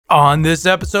On this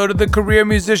episode of the Career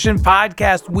Musician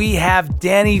Podcast, we have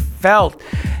Dani Felt.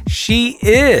 She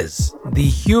is the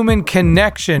human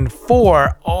connection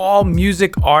for all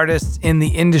music artists in the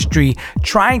industry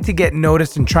trying to get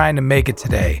noticed and trying to make it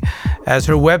today. As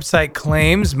her website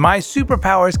claims, my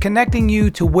superpower is connecting you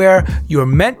to where you're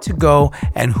meant to go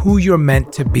and who you're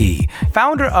meant to be.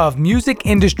 Founder of Music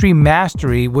Industry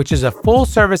Mastery, which is a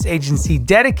full-service agency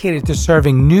dedicated to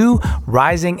serving new,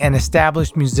 rising, and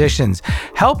established musicians,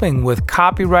 helping with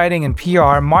copywriting and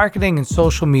PR, marketing and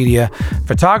social media,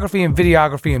 photography and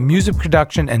videography, and music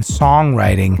production and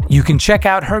songwriting. You can check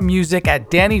out her music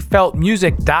at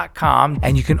DaniFeltMusic.com,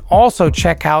 and you can also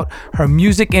check out her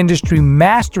music industry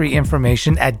mastery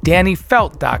information at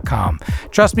DaniFelt.com.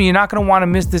 Trust me, you're not going to want to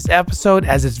miss this episode,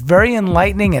 as it's very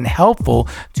enlightening and helpful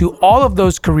to all of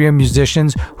those career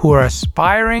musicians who are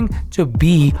aspiring to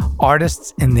be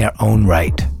artists in their own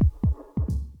right.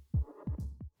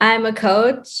 I'm a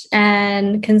coach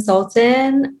and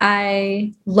consultant.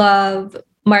 I love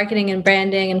marketing and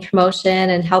branding and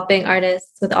promotion and helping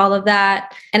artists with all of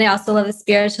that. And I also love the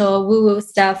spiritual woo-woo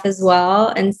stuff as well.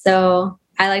 And so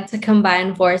I like to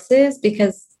combine forces,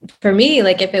 because for me,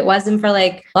 like, if it wasn't for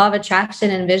like law of attraction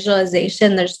and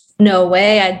visualization, there's no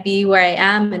way I'd be where I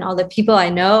am, and all the people I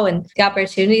know and the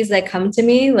opportunities that come to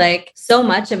me. Like, so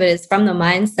much of it is from the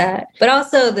mindset, but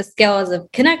also the skills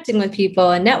of connecting with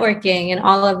people and networking and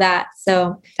all of that.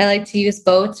 So I like to use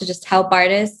both to just help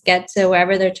artists get to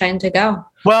wherever they're trying to go.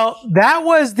 Well, that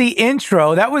was the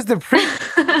intro. That was the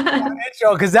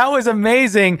intro, because that was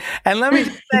amazing. And let me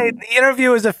just say, the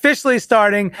interview is officially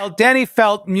starting. Dani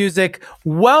Felt Music,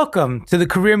 welcome to the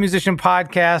Career Musician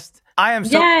Podcast. I am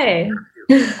so... Yay!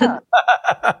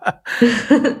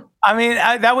 I mean,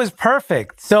 that was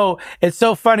perfect. So it's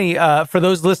so funny for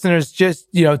those listeners just,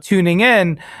 tuning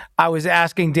in. I was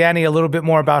asking Dani a little bit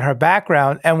more about her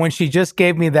background. And when she just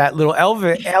gave me that little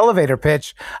elevator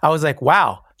pitch, I was like,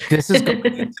 wow. This is going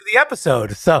into the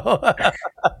episode. So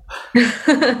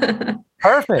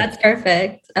perfect. That's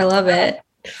perfect. I love it.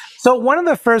 So one of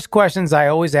the first questions I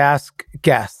always ask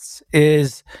guests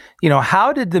is,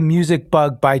 how did the music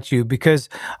bug bite you? Because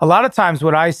a lot of times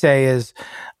what I say is,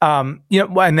 and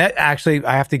that actually,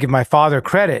 I have to give my father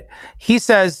credit. He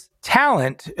says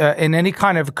talent in any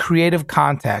kind of creative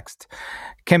context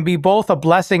can be both a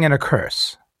blessing and a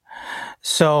curse.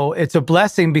 So it's a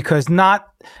blessing because not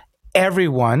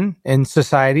everyone in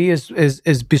society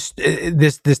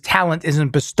this talent isn't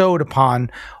bestowed upon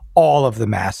all of the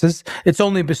masses. It's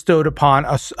only bestowed upon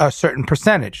a certain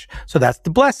percentage. So that's the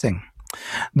blessing.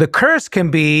 The curse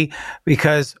can be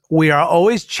because we are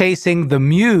always chasing the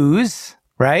muse,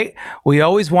 right? We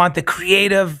always want the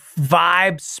creative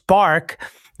vibe spark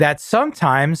that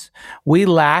sometimes we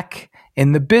lack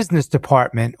in the business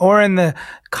department, or in the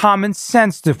common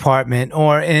sense department,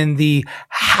 or in the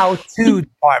how-to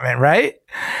department, right?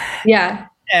 Yeah.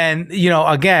 And,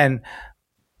 again,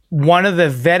 one of the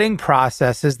vetting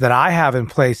processes that I have in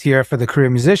place here for the Career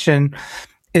Musician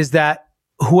is that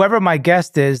whoever my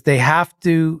guest is, they have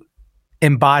to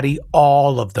embody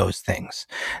all of those things.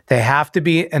 They have to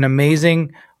be an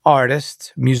amazing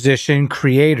artist, musician,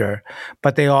 creator,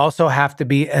 but they also have to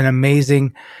be an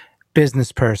amazing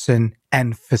business person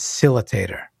and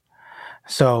facilitator.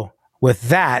 So with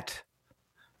that,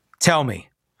 tell me,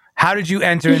 how did you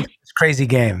enter into this crazy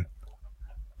game?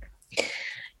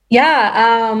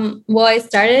 Yeah. Well, I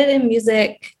started in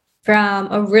music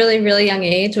from a really, really young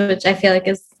age, which I feel like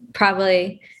is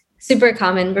probably super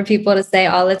common for people to say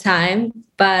all the time.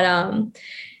 But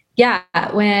yeah,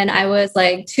 when I was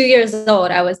like 2 years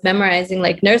old, I was memorizing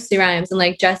like nursery rhymes and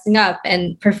like dressing up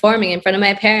and performing in front of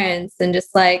my parents, and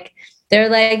just like, they're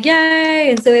like, yay.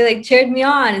 And so they like cheered me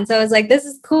on. And so I was like, this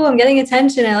is cool. I'm getting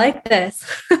attention. I like this.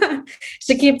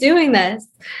 Should keep doing this.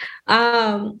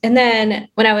 And then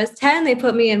when I was 10, they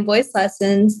put me in voice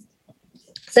lessons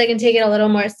so I can take it a little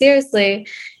more seriously.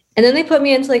 And then they put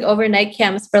me into like overnight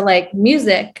camps for like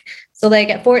music. So like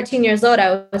at 14 years old,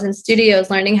 I was in studios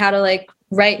learning how to like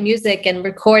write music and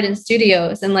record in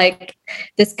studios. And like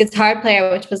this guitar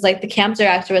player, which was like the camp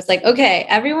director, was like, okay,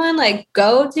 everyone like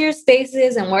go to your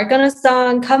spaces and work on a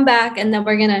song, come back, and then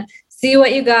we're going to see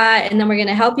what you got. And then we're going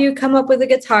to help you come up with a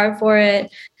guitar for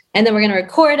it. And then we're going to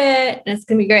record it, and it's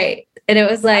going to be great. And it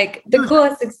was like the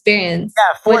coolest experience.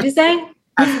 Yeah, what'd you say?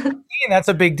 That's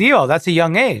a big deal. That's a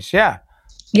young age. Yeah.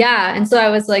 Yeah. And so I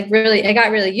was like, I got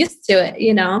really used to it,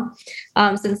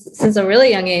 since a really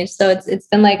young age. So it's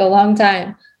been like a long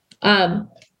time.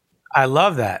 I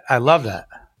love that.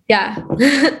 Yeah.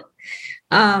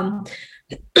 And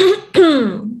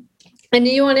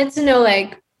you wanted to know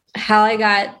like how I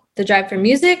got the drive for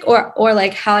music or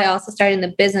like how I also started in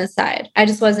the business side? I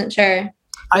just wasn't sure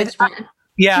which one.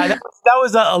 Yeah, that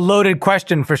was a loaded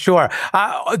question for sure.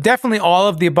 Definitely all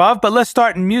of the above, but let's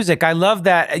start in music. I love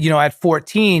that, at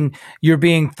 14, you're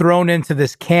being thrown into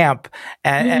this camp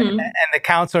and the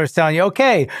counselor is telling you,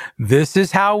 okay, this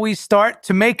is how we start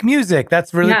to make music.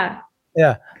 That's really,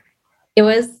 yeah. It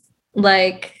was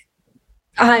like,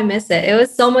 oh, I miss it. It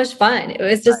was so much fun. It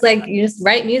was just like you just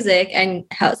write music and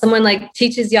how someone like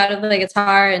teaches you how to play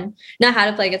guitar and not how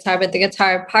to play guitar, but the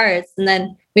guitar parts. And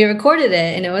then we recorded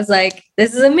it and it was like,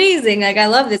 this is amazing. Like, I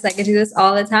love this. I could do this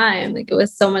all the time. Like, it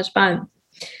was so much fun.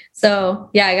 So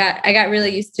yeah, I got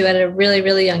really used to it at a really,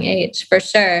 really young age for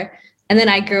sure. And then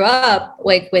I grew up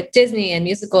like with Disney and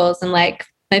musicals, and like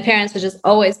my parents would just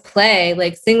always play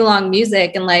like sing along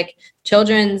music and like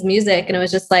children's music. And it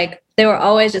was just like, they were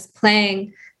always just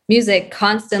playing music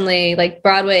constantly, like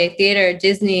Broadway, theater,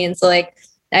 Disney. And so like,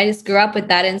 I just grew up with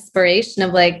that inspiration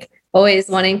of like always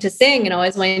wanting to sing and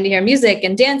always wanting to hear music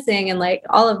and dancing and like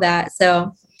all of that.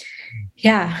 So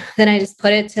yeah, then I just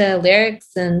put it to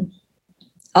lyrics and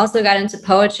also got into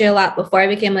poetry a lot before I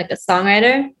became like a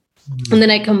songwriter. And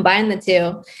then I combined the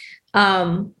two.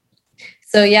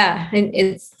 So yeah,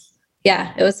 it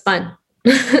was fun.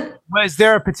 Was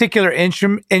there a particular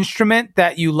instrument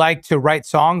that you like to write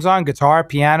songs on, guitar,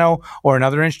 piano, or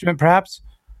another instrument perhaps?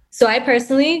 So I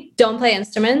personally don't play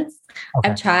instruments. Okay.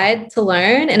 I've tried to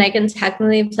learn and I can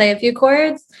technically play a few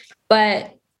chords,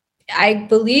 but I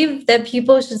believe that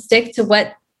people should stick to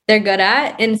what they're good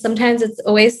at. And sometimes it's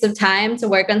a waste of time to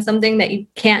work on something that you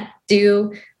can't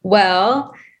do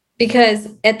well, because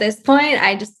at this point,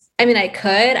 I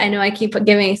know I keep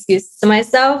giving excuses to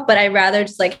myself, but I'd rather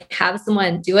just like have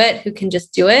someone do it who can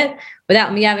just do it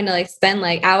without me having to like spend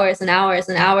like hours and hours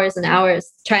and hours and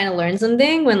hours trying to learn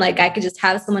something when like I could just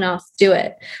have someone else do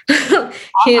it.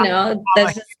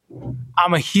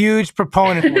 I'm a huge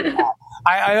proponent of that.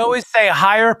 I always say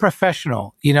hire a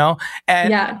professional,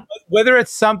 and whether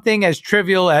it's something as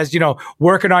trivial as,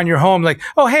 working on your home, like,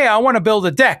 oh, hey, I want to build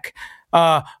a deck.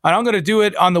 And I'm going to do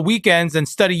it on the weekends and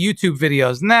study YouTube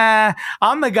videos. Nah,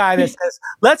 I'm the guy that says,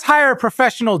 let's hire a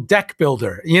professional deck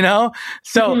builder,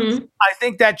 So I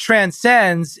think that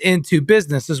transcends into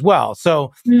business as well.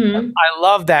 So I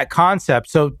love that concept.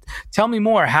 So tell me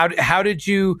more. How did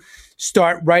you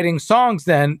start writing songs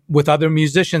then with other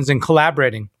musicians and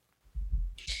collaborating?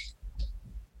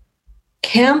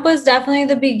 Camp was definitely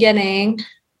the beginning.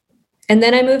 And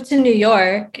then I moved to New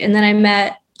York and then I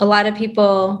met a lot of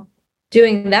people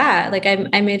doing that. Like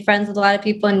I made friends with a lot of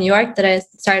people in New York that I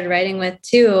started writing with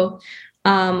too,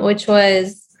 which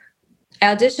was,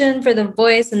 I auditioned for The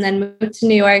Voice and then moved to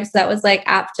New York. So that was like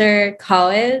after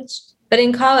college, but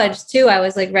in college too, I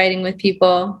was like writing with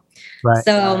people. Right.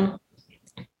 So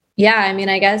yeah,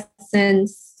 I guess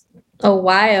since a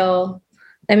while,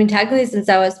 technically since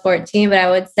I was 14, but I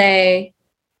would say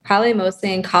probably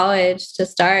mostly in college to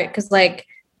start. Cause like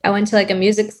I went to like a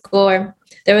music school, or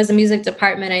there was a music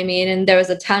department, and there was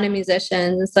a ton of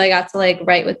musicians. And so I got to like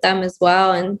write with them as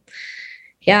well. And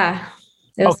yeah,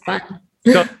 it was fun.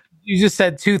 So you just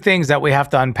said two things that we have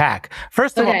to unpack.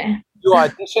 First of all, you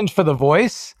auditioned for The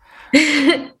Voice.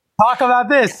 Talk about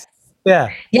this.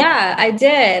 Yeah. Yeah, I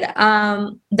did.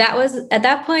 That was at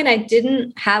that point, I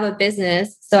didn't have a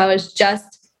business. So I was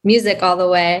just music all the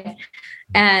way.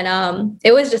 And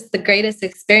it was just the greatest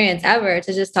experience ever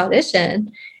to just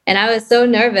audition. And I was so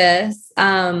nervous.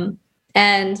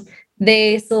 And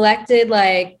they selected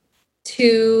like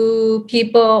 2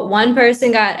 people. One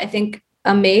person got, I think,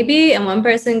 a maybe, and one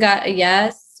person got a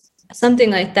yes,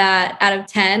 something like that out of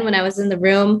 10 when I was in the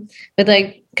room with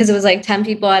like, because it was like 10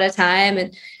 people at a time.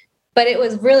 But it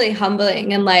was really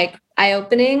humbling and like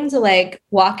eye-opening to like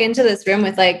walk into this room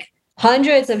with like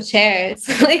hundreds of chairs,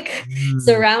 like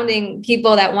surrounding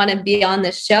people that want to be on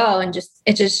the show. And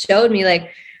it just showed me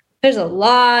like, there's a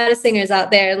lot of singers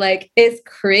out there. Like it's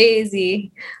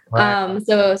crazy. Right.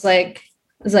 So it was like,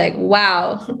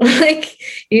 wow, like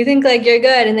you think like you're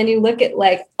good. And then you look at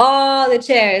like all the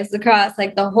chairs across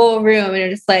like the whole room and you're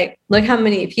just like, look how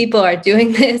many people are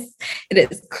doing this. It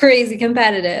is crazy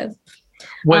competitive.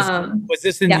 Was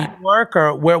this in New York,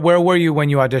 or where were you when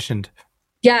you auditioned?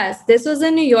 Yes, this was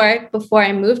in New York before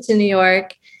I moved to New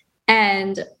York.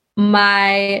 And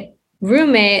my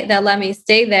roommate that let me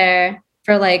stay there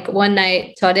for like one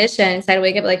night to audition, so I'd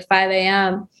wake up at like 5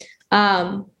 a.m.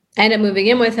 I ended up moving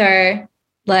in with her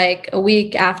like a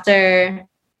week after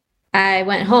I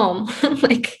went home.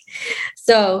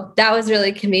 So that was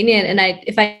really convenient. And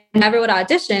if I never would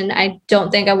audition, I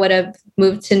don't think I would have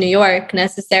moved to New York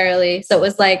necessarily. So it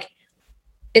was like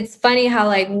it's funny how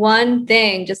like one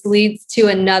thing just leads to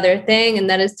another thing. And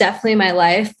that is definitely my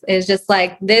life, is just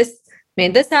like this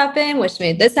made this happen, which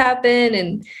made this happen.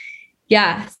 And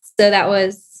yeah, so that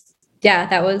was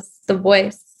the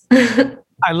voice.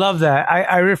 I love that.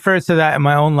 I refer to that in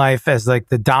my own life as like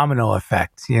the domino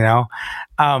effect, you know?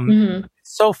 Mhm.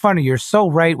 So funny. You're so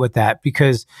right with that,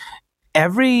 because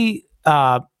every,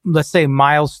 let's say,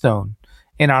 milestone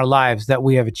in our lives that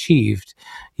we have achieved,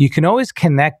 you can always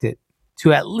connect it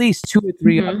to at least two or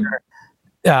three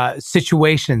Mhm.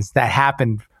 situations that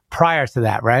happened prior to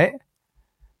that, right?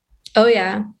 Oh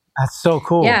yeah. That's so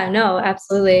cool. Yeah, no,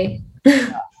 absolutely.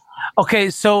 Okay,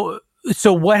 so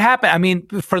what happened? I mean,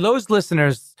 for those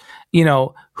listeners,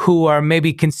 who are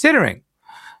maybe considering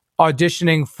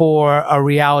auditioning for a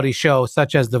reality show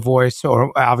such as The Voice,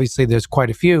 or obviously there's quite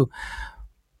a few,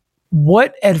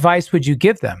 what advice would you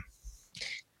give them?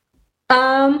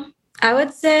 I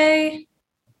would say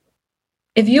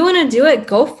if you want to do it,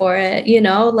 go for it,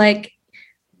 like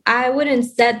I wouldn't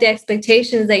set the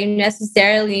expectations that you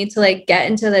necessarily need to like get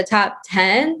into the top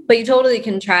 10, but you totally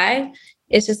can try.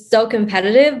 It's just so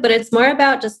competitive, but it's more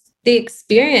about just the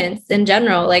experience in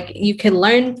general. Like you could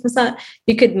learn from some,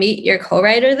 you could meet your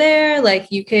co-writer there,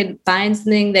 like you could find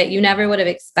something that you never would have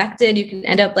expected. You can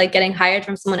end up like getting hired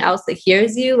from someone else that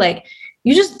hears you. Like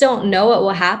you just don't know what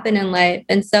will happen in life.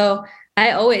 And so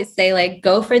I always say like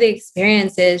go for the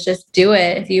experiences, just do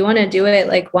it. If you want to do it,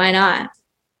 like why not?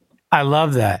 I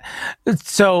love that.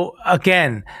 So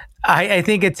again, I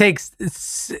think it takes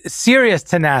serious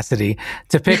tenacity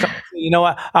to pick up. You know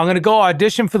what? I'm going to go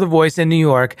audition for The Voice in New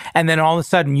York, and then all of a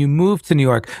sudden you move to New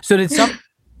York. So did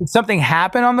something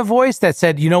happen on The Voice that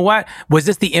said, you know what? Was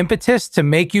this the impetus to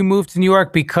make you move to New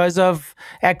York because of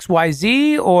X, Y,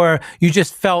 Z, or you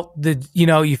just felt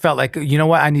you felt like, you know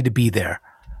what? I need to be there.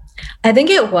 I think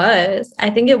it was. I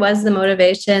think it was the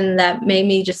motivation that made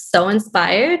me just so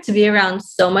inspired to be around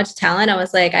so much talent. I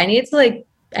was like, I need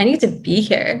to be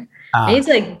here. I need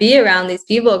to like be around these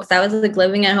people, because I was like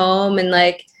living at home and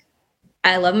like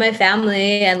I love my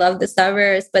family. I love the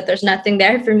suburbs, but there's nothing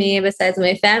there for me besides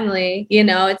my family.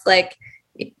 It's like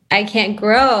I can't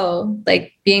grow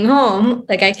like being home.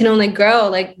 Like I can only grow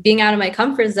like being out of my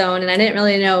comfort zone. And I didn't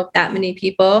really know that many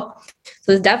people.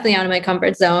 So it's definitely out of my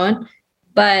comfort zone.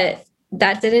 But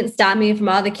that didn't stop me from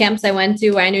all the camps I went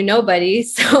to where I knew nobody.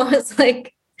 So I was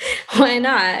like, why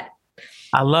not?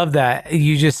 I love that.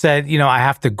 You just said, I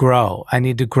have to grow. I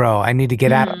need to grow. I need to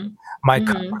get out of Hmm. my Hmm.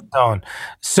 comfort zone.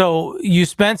 So you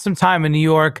spent some time in New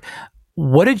York.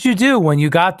 What did you do when you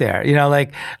got there?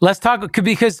 Like, let's talk,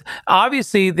 because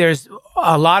obviously there's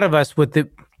a lot of us with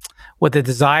the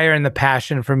desire and the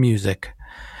passion for music.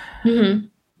 Hmm.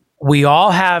 We all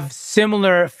have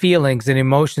similar feelings and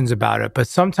emotions about it, but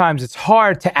sometimes it's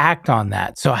hard to act on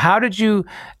that. So how did you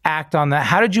act on that?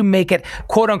 How did you make it,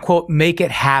 quote unquote, make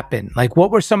it happen? Like, what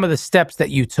were some of the steps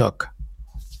that you took?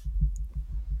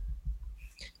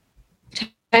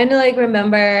 Trying to like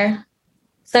remember.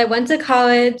 So I went to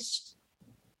college.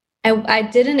 I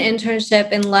did an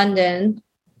internship in London,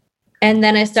 and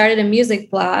then I started a music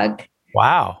blog.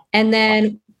 Wow. And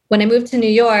then when I moved to New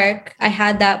York, I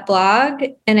had that blog,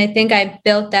 and I think I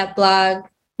built that blog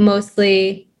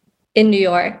mostly in New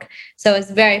York. So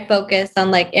it's very focused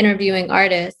on like interviewing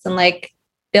artists and like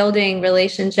building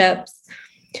relationships,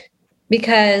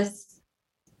 because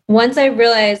once I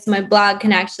realized my blog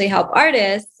can actually help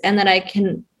artists and that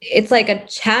it's like a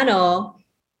channel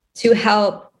to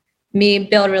help me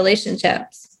build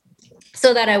relationships,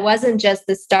 so that I wasn't just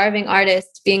the starving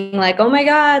artist being like, oh my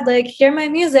God, like hear my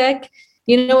music,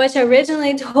 which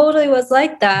originally totally was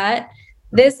like that.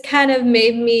 This kind of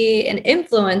made me an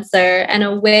influencer and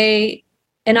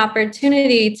an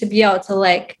opportunity to be able to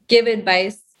like give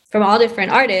advice from all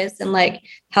different artists and like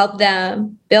help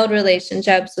them build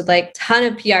relationships with like ton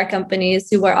of PR companies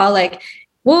who were all like,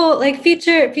 well, like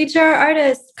feature our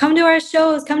artists, come to our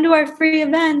shows, come to our free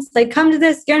events, like come to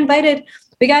this, you're invited.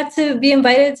 We got to be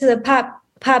invited to the pop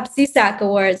CSAC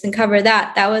awards and cover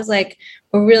that. That was like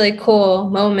a really cool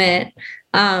moment.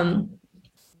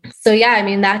 So yeah, I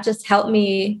mean, that just helped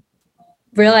me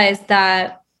realize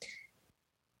that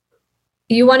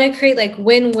you want to create like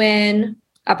win-win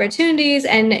opportunities,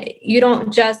 and I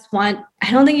don't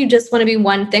think you just want to be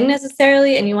one thing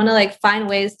necessarily, and you want to like find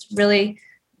ways to really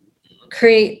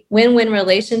create win-win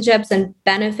relationships and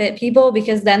benefit people,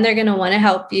 because then they're going to want to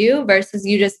help you versus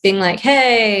you just being like,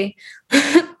 hey,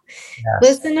 Yes.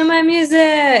 listen to my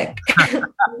music.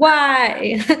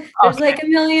 Why? There's like a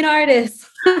million artists.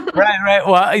 Right.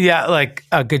 Well, yeah, like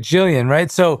a gajillion, right?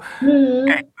 So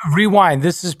Mhm. rewind.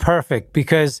 This is perfect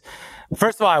because,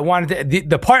 first of all, I wanted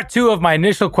the part two of my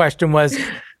initial question was,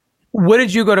 what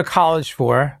did you go to college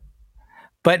for?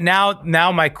 But now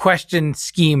my question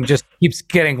scheme just keeps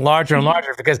getting larger and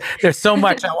larger because there's so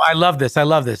much. I love this. I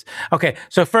love this. Okay,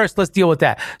 so first let's deal with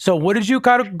that. So what did you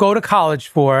go to college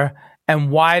for, and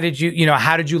why did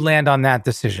how did you land on that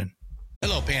decision?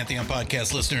 Hello, Pantheon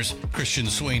podcast listeners. Christian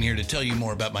Swain here to tell you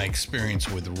more about my experience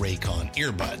with Raycon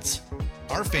earbuds.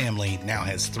 Our family now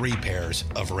has 3 pairs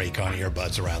of Raycon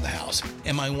earbuds around the house,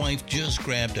 and my wife just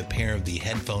grabbed a pair of the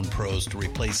Headphone Pros to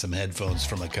replace some headphones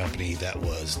from a company that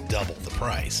was double the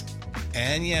price.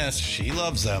 And yes, she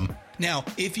loves them. Now,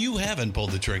 if you haven't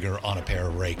pulled the trigger on a pair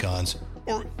of Raycons,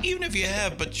 or even if you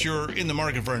have, but you're in the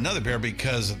market for another pair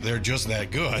because they're just that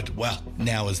good, well,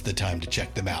 now is the time to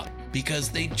check them out, because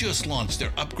they just launched their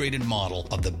upgraded model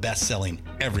of the best-selling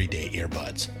everyday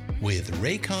earbuds. With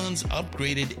Raycon's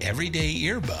upgraded everyday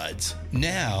earbuds,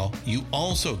 now you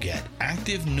also get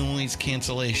active noise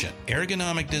cancellation,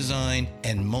 ergonomic design,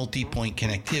 and multi-point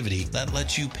connectivity that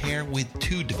lets you pair with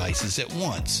 2 devices at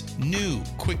once. New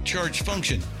quick charge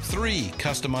function, 3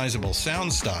 customizable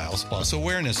sound styles, plus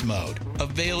awareness mode.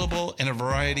 Available in a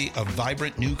variety of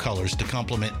vibrant new colors to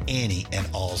complement any and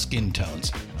all skin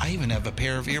tones. I even have a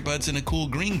pair of earbuds in a cool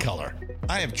green color.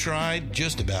 I have tried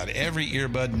just about every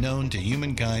earbud known to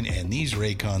humankind, and these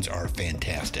Raycons are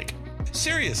fantastic.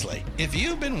 Seriously, if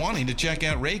you've been wanting to check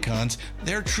out Raycons,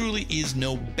 there truly is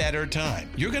no better time.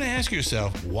 You're going to ask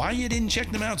yourself why you didn't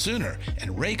check them out sooner,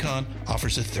 and Raycon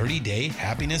offers a 30-day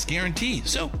happiness guarantee.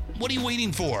 So what are you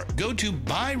waiting for? Go to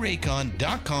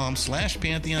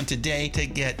buyraycon.com/Pantheon today to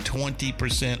get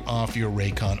 20% off your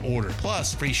Raycon order,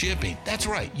 plus free shipping. That's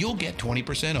right, you'll get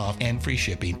 20% off and free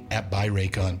shipping at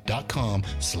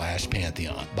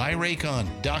buyraycon.com/Pantheon.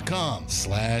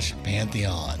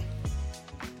 buyraycon.com/Pantheon.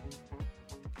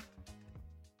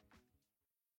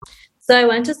 So I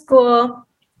went to school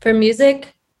for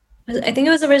music. I think it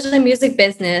was originally music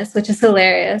business, which is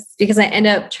hilarious because I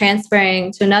ended up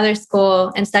transferring to another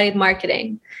school and studied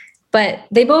marketing. But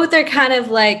they both are kind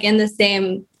of like in the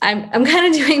same, I'm kind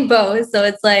of doing both. So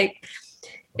it's like,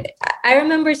 I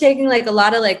remember taking like a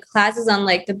lot of like classes on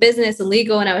like the business and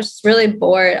legal, and I was just really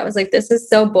bored. I was like, this is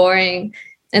so boring.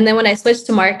 And then when I switched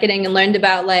to marketing and learned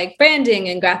about like branding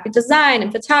and graphic design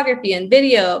and photography and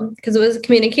video, because it was a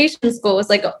communication school, it was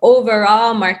like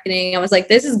overall marketing. I was like,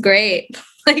 this is great.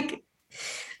 Like,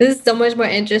 this is so much more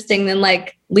interesting than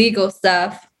like legal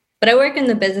stuff. But I work in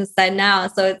the business side now,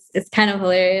 so it's kind of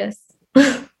hilarious.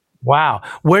 Wow.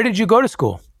 Where did you go to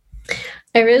school?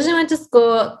 I originally went to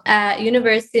school at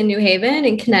University of New Haven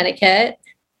in Connecticut.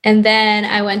 And then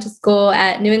I went to school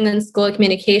at New England School of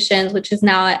Communications, which is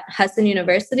now at Hudson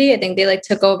University. I think they like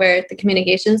took over the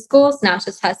communications schools. Now it's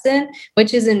just Hudson,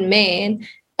 which is in Maine.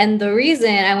 And the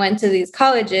reason I went to these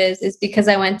colleges is because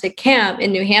I went to camp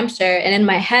in New Hampshire. And in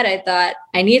my head, I thought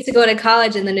I need to go to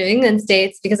college in the New England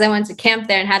states because I went to camp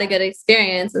there and had a good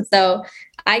experience. And so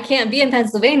I can't be in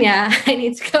Pennsylvania. I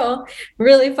need to go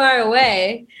really far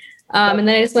away. And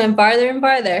then I just went farther and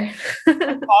farther.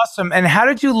 Awesome. And how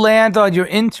did you land on your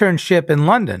internship in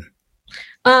London?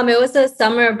 It was a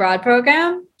summer abroad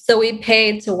program. So we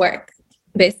paid to work,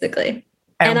 basically.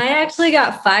 And I actually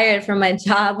got fired from my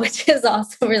job, which is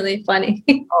also really funny.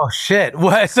 Oh, shit.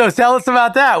 What? So tell us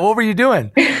about that. What were you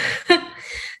doing?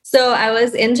 So I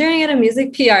was interning at a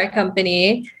music PR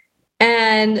company,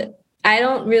 and I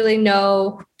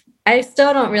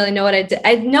still don't really know what I did.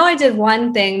 I know I did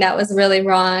one thing that was really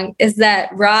wrong, is that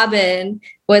Robin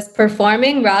was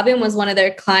performing. Robin was one of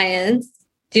their clients.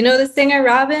 Do you know the singer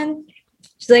Robin?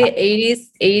 She's like an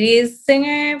 80s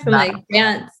singer from like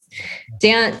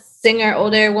dance singer,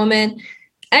 older woman.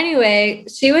 Anyway,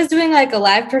 she was doing like a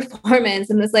live performance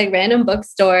in this like random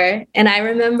bookstore. And I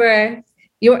remember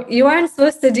you aren't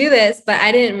supposed to do this, but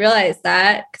I didn't realize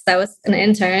that because I was an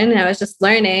intern and I was just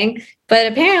learning.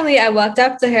 But apparently I walked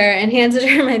up to her and handed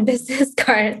her my business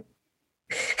card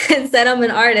and said I'm an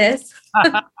artist.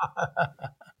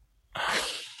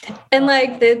 And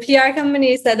like the PR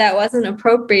company said that wasn't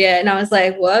appropriate. And I was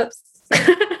like, whoops.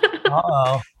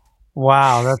 Uh-oh.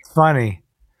 Wow, that's funny.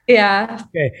 Yeah.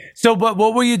 Okay. So, but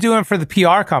what were you doing for the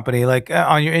PR company? Like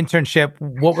on your internship,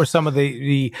 what were some of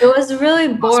the? It was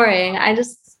really boring. I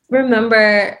just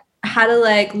remember how to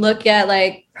like look at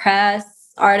like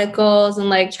press articles and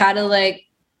like try to like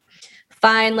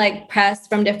find like press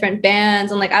from different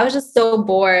bands. And like, I was just so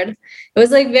bored. It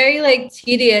was like very like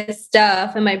tedious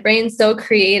stuff, and my brain's so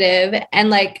creative. And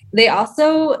like, they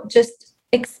also just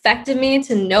expected me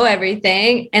to know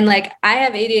everything. And like, I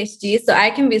have ADHD, so I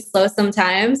can be slow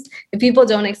sometimes if people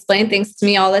don't explain things to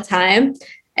me all the time.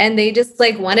 And they just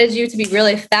like wanted you to be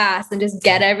really fast and just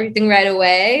get everything right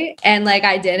away. And like,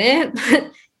 I didn't.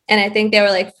 And I think they were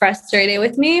like frustrated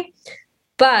with me.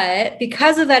 But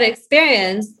because of that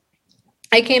experience,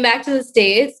 I came back to the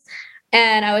States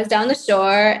and I was down the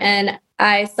shore and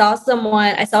I saw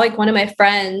like one of my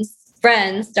friends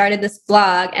started this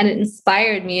blog and it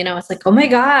inspired me. And I was like, oh my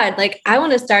God, like I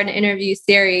want to start an interview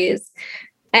series.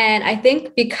 And I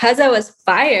think because I was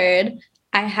fired,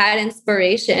 I had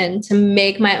inspiration to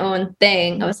make my own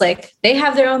thing. I was like, they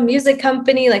have their own music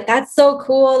company. Like, that's so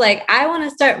cool. Like, I want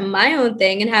to start my own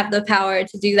thing and have the power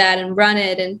to do that and run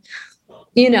it and,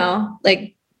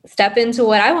 like step into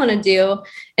what I want to do.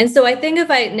 And so I think if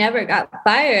I never got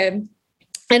fired,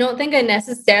 I don't think I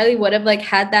necessarily would have like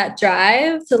had that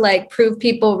drive to like prove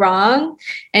people wrong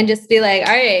and just be like,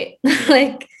 all right,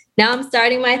 like now I'm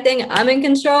starting my thing. I'm in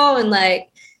control. And like,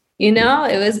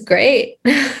 it was great.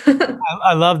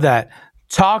 I love that.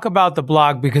 Talk about the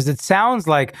blog, because it sounds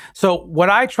like, so what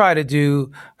I try to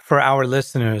do for our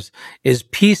listeners is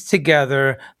piece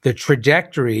together the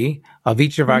trajectory of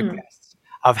each of our guests,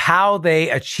 of how they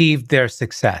achieved their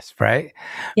success, right?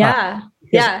 Yeah.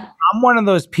 Yeah. I'm one of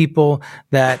those people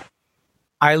that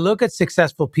I look at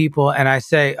successful people and I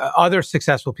say, other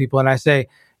successful people, and I say,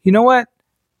 you know what?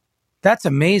 That's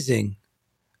amazing.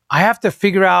 I have to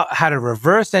figure out how to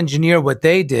reverse engineer what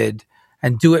they did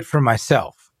and do it for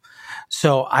myself.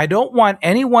 So I don't want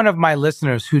any one of my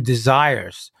listeners who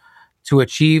desires to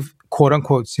achieve quote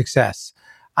unquote success.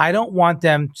 I don't want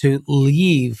them to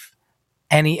leave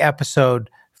any episode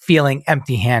feeling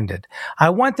empty handed. I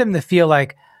want them to feel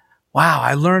like, wow,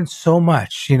 I learned so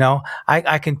much.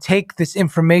 I can take this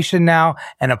information now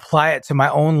and apply it to my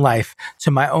own life,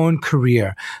 to my own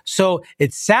career. So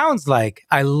it sounds like,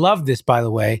 I love this, by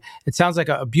the way, it sounds like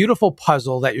a beautiful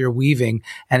puzzle that you're weaving.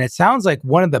 And it sounds like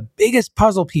one of the biggest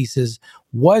puzzle pieces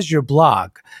was your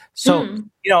blog. So,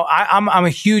 I'm a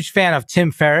huge fan of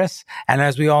Tim Ferriss. And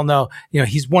as we all know,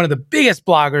 he's one of the biggest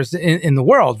bloggers in the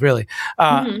world, really.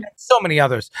 So many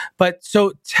others. But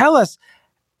so tell us,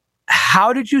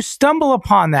 how did you stumble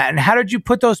upon that? And how did you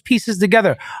put those pieces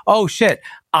together? Oh shit,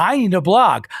 I need a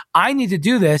blog. I need to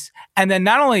do this. And then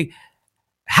not only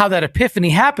how that epiphany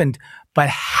happened, but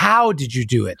how did you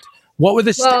do it? What were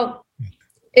the steps? Well,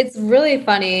 it's really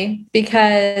funny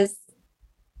because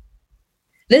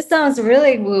this sounds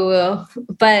really woo-woo,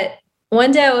 but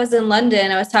one day I was in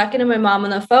London, I was talking to my mom on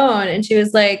the phone and she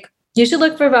was like, you should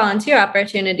look for volunteer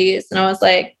opportunities. And I was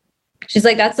like, she's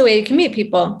like, that's the way you can meet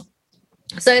people.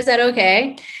 So I said,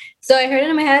 okay. So I heard it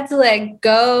in my head to like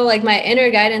go, like my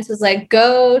inner guidance was like,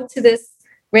 go to this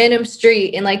random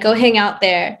street and like go hang out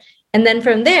there. And then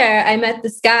from there, I met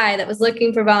this guy that was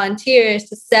looking for volunteers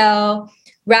to sell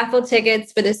raffle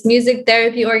tickets for this music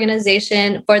therapy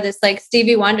organization for this like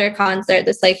Stevie Wonder concert,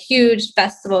 this like huge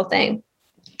festival thing.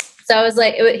 So I was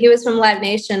like, he was from Live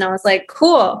Nation. I was like,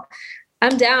 cool,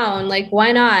 I'm down. Like,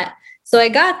 why not? So I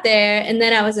got there and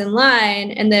then I was in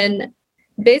line and then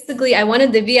basically I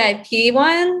wanted the VIP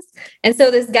ones. And so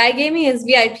this guy gave me his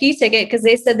VIP ticket because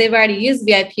they said they've already used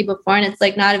VIP before and it's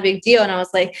like not a big deal. And I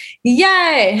was like,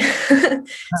 yay.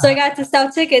 So I got to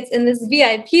sell tickets in this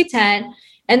VIP tent.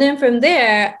 And then from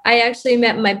there, I actually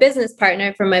met my business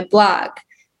partner for my blog.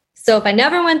 So if I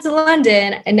never went to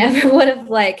London, I never would have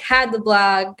like had the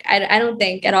blog. I don't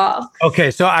think at all. Okay.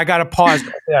 So I got to pause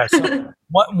right there. So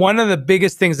one of the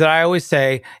biggest things that I always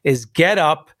say is get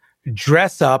up,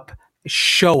 dress up,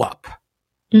 show up.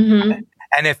 And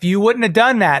if you wouldn't have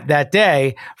done that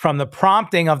day from the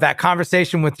prompting of that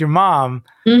conversation with your mom,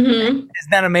 isn't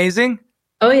that amazing?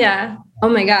 Oh yeah. Oh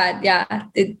my God. Yeah,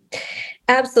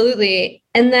 absolutely.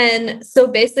 And then, so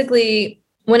basically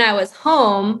when I was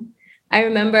home, I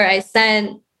remember I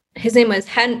sent, his name is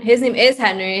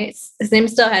Henry. His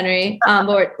name's still Henry.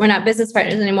 But we're not business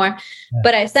partners anymore. Yeah.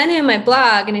 But I sent him my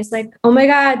blog and he's like, oh my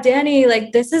God, Dani,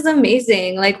 like, this is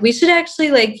amazing. Like, we should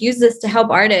actually like use this to help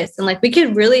artists. And like, we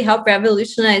could really help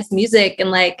revolutionize music.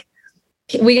 And like,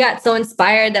 we got so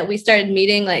inspired that we started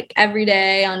meeting like every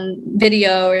day on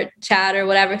video or chat or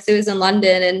whatever. So he was in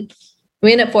London and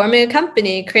we ended up forming a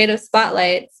company, Creative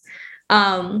Spotlights.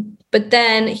 But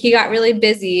then he got really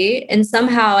busy and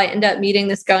somehow I ended up meeting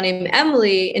this girl named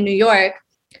Emily in New York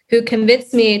who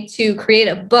convinced me to create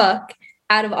a book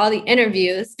out of all the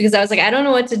interviews because I was like, I don't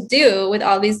know what to do with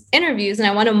all these interviews and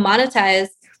I want to monetize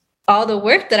all the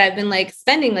work that I've been like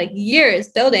spending like years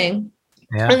building.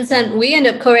 Yeah. And then we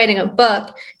ended up co-writing a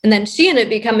book and then she ended up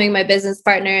becoming my business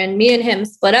partner and me and him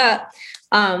split up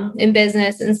in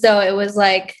business. And so it was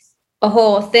like a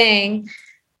whole thing.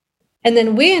 And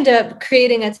then we ended up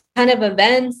creating a ton of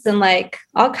events and like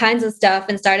all kinds of stuff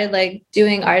and started like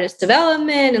doing artist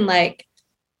development. And like,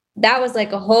 that was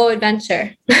like a whole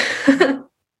adventure.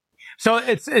 So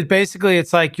it basically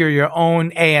it's like you're your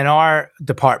own A&R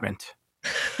department,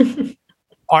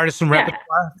 artist and Yeah.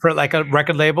 repertoire for like a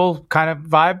record label kind of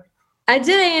vibe. I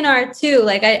did A&R too.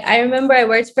 Like I remember I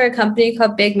worked for a company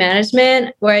called Big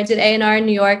Management where I did A&R in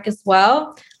New York as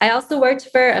well. I also worked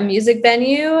for a music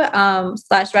venue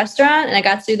slash restaurant, and I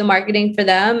got to do the marketing for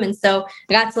them. And so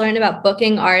I got to learn about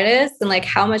booking artists and like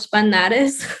how much fun that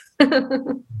is.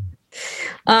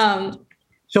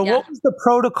 So what was the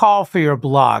protocol for your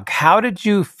blog? How did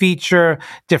you feature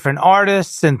different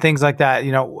artists and things like that?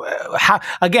 You know, how,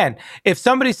 again, if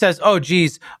somebody says, oh,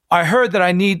 geez, I heard that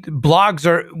I need blogs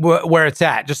are where it's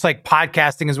at, just like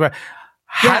podcasting is where,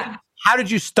 how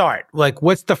did you start? Like,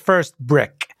 what's the first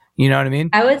brick? You know what I mean?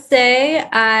 I would say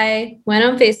I went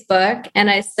on Facebook and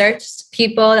I searched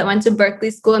people that went to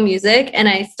Berklee School of Music, and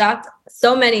I stalked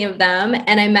so many of them,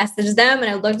 and I messaged them and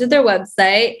I looked at their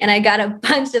website and I got a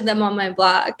bunch of them on my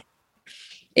blog.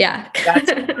 Yeah.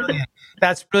 That's brilliant.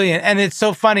 That's brilliant. And it's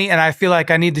so funny. And I feel like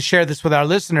I need to share this with our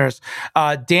listeners.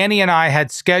 Dani and I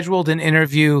had scheduled an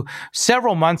interview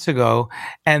several months ago.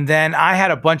 And then I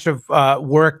had a bunch of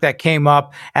work that came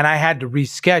up and I had to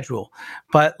reschedule.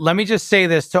 But let me just say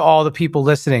this to all the people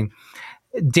listening.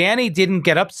 Dani didn't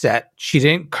get upset. She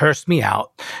didn't curse me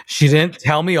out. She didn't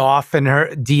tell me off in her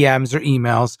DMs or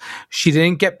emails. She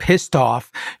didn't get pissed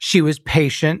off. She was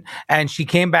patient, and she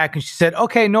came back and she said,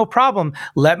 okay, no problem.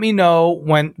 Let me know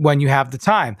when you have the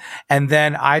time. And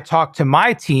then I talked to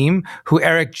my team, who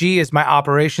Eric G is my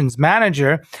operations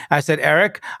manager. I said,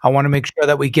 Eric, I want to make sure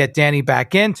that we get Dani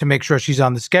back in to make sure she's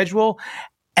on the schedule.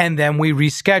 And then we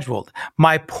rescheduled.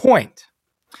 My point,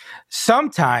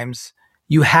 sometimes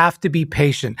you have to be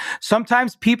patient.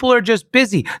 Sometimes people are just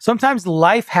busy. Sometimes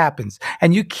life happens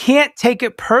and you can't take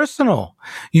it personal.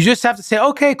 You just have to say,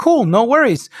 okay, cool, no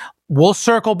worries. We'll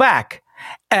circle back.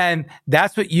 And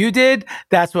that's what you did.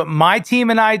 That's what my team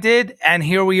and I did. And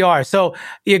here we are. So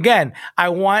again, I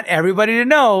want everybody to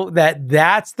know that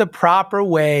that's the proper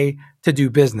way to do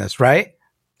business, right?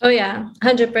 Oh yeah,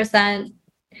 100%.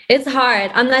 It's hard.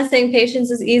 I'm not saying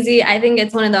patience is easy. I think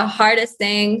it's one of the hardest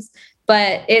things,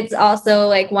 but it's also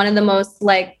like one of the most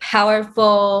like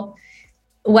powerful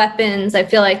weapons I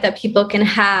feel like that people can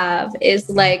have is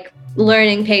like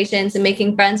learning patience and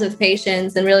making friends with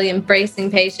patience and really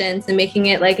embracing patience and making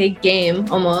it like a game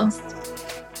almost.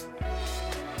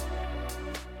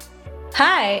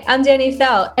 Hi, I'm Dani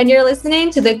Felt, and you're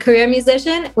listening to The Career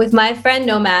Musician with my friend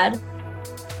Nomad.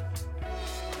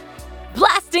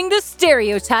 Blasting the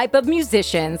stereotype of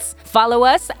musicians. Follow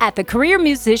us at The Career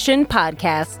Musician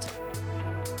Podcast.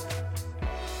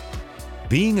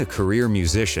 Being a career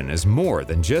musician is more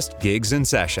than just gigs and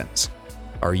sessions.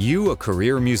 Are you a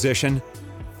career musician?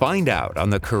 Find out on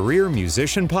the Career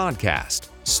Musician Podcast,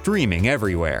 streaming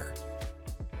everywhere.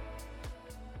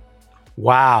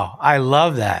 Wow, I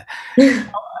love that.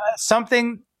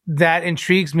 Something that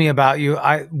intrigues me about you,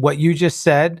 what you just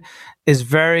said is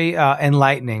very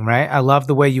enlightening, right? I love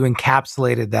the way you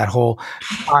encapsulated that whole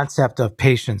concept of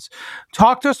patience.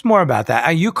 Talk to us more about that.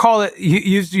 You call it,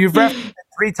 you've referenced it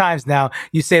 3 times now.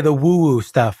 You say the woo-woo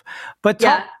stuff, but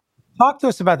talk to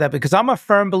us about that, because I'm a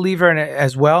firm believer in it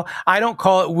as well. I don't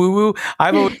call it woo-woo.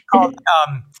 I've always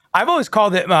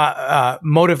called it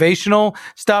motivational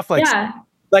stuff.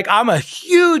 Like I'm a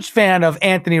huge fan of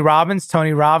Tony Robbins.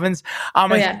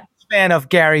 I'm a huge fan of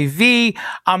Gary Vee.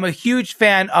 I'm a huge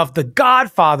fan of the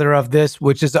godfather of this,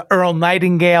 which is Earl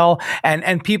Nightingale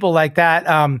and people like that.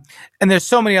 And there's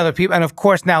so many other people. And of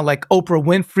course now like Oprah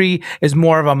Winfrey is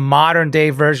more of a modern day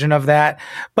version of that.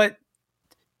 But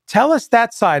tell us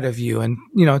that side of you, and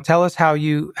tell us how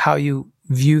you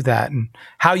view that and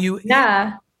how you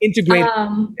integrate it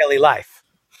in daily life.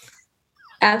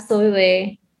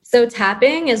 Absolutely. So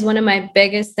tapping is one of my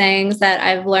biggest things that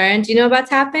I've learned. Do you know about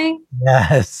tapping?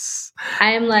 Yes.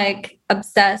 I am like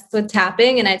obsessed with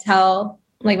tapping, and I tell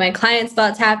like my clients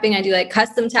about tapping. I do like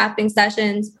custom tapping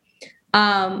sessions.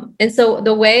 And so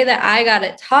the way that I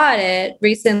got taught it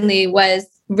recently was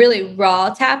really raw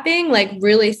tapping, like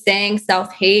really saying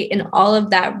self-hate and all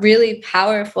of that really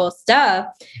powerful stuff.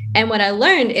 And what I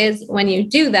learned is when you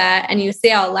do that and you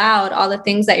say out loud all the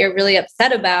things that you're really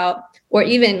upset about, or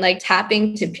even like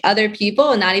tapping to other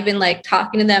people and not even like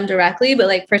talking to them directly, but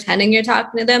like pretending you're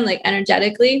talking to them, like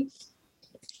energetically,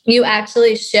 you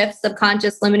actually shift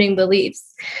subconscious limiting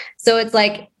beliefs. So it's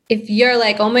like, if you're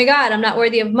like, oh my God, I'm not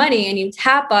worthy of money, and you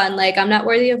tap on like, I'm not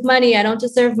worthy of money, I don't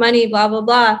deserve money, blah, blah,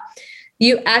 blah,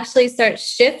 you actually start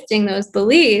shifting those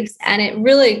beliefs, and it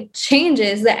really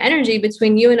changes the energy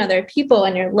between you and other people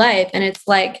in your life. And it's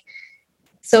like,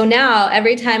 So now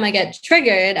every time I get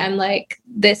triggered, I'm like,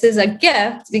 this is a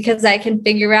gift because I can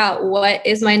figure out what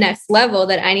is my next level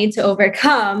that I need to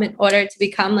overcome in order to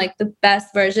become like the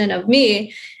best version of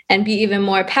me and be even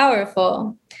more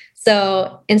powerful.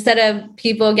 So instead of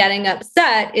people getting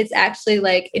upset, it's actually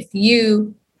like if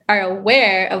you are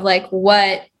aware of like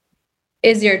what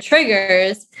is your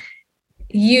triggers,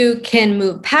 you can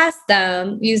move past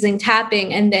them using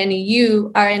tapping, and then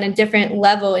you are in a different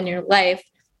level in your life.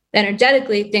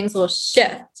 Energetically, things will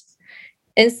shift.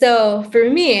 And so for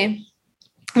me,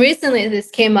 recently this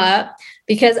came up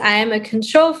because I am a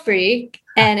control freak,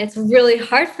 and it's really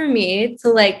hard for me to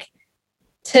like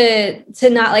to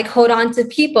not like hold on to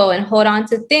people and hold on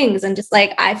to things, and just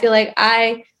like I feel like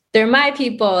they're my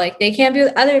people, like they can't be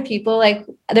with other people, like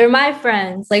they're my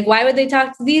friends, like why would they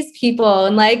talk to these people?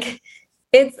 And like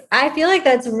I feel like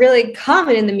that's really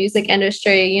common in the music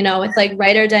industry, you know, with like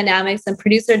writer dynamics and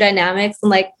producer dynamics and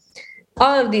like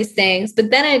all of these things.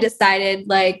 But then I decided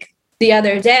like the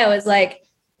other day, I was like,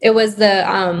 it was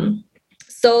the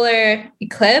solar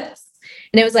eclipse,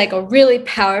 and it was like a really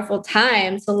powerful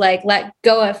time to like let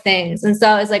go of things. And so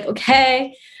I was like,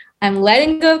 okay, I'm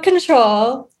letting go of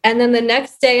control. And then the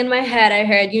next day in my head, I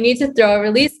heard, you need to throw a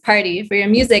release party for your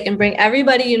music and bring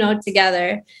everybody you know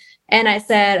together. And I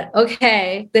said,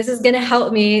 okay, this is going to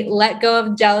help me let go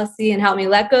of jealousy and help me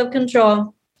let go of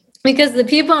control, because the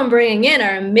people I'm bringing in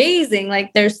are amazing.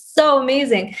 Like they're so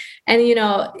amazing. And, you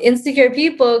know, insecure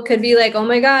people could be like, oh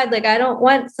my God, like I don't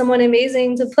want someone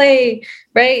amazing to play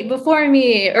right before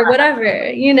me or whatever,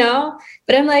 you know?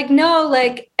 But I'm like, no,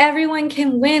 like everyone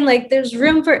can win. Like there's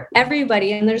room for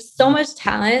everybody and there's so much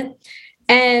talent.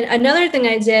 And another thing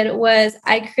I did was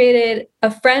I created a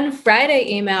Friend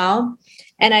Friday email,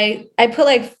 and I put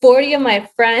like 40 of my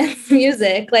friends'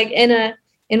 music like in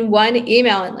one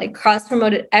email and like cross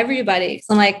promoted everybody.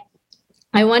 So I'm like,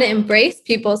 I want to embrace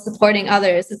people supporting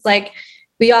others. It's like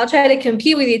we all try to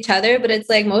compete with each other, but it's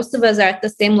like most of us are at the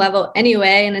same level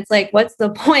anyway. And it's like, what's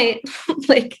the point?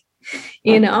 Like,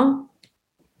 you know?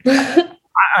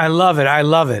 I love it. I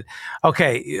love it.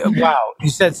 Okay. Wow. You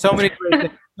said so many great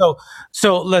things.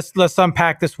 So let's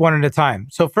unpack this one at a time.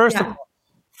 So first of all,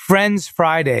 Friends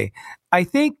Friday. I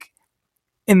think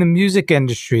in the music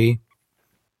industry,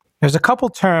 there's a couple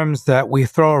terms that we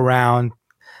throw around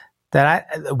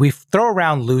we throw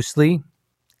around loosely,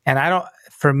 and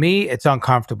for me, it's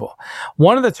uncomfortable.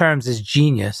 One of the terms is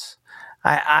genius.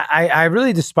 I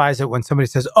really despise it when somebody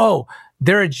says, oh,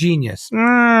 they're a genius.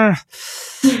 Let's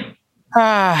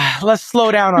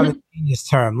slow down on the genius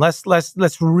term.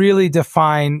 Let's really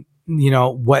define, you know,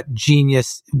 what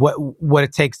genius, what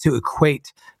it takes to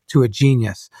equate to a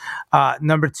genius.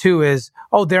 Number two is,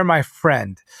 oh, they're my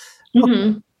friend.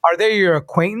 Mm-hmm. Are they your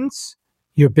acquaintance,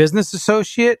 your business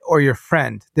associate, or your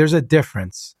friend? There's a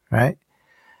difference, right?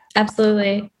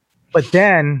 Absolutely. But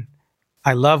then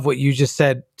I love what you just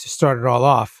said to start it all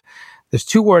off. There's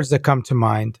two words that come to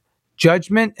mind: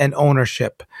 judgment and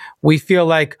ownership. We feel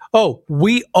like, oh,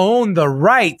 we own the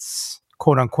rights,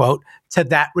 quote unquote, to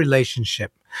that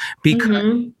relationship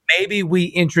because maybe we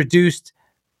introduced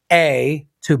A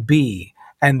to B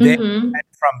and then went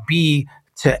from B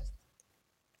to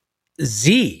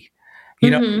Z, you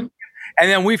know? And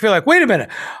then we feel like, wait a minute,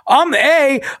 I'm the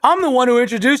A, I'm the one who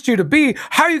introduced you to B.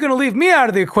 How are you going to leave me out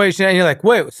of the equation? And you're like,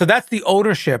 wait, so that's the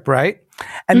ownership, right?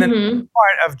 And then the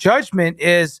part of judgment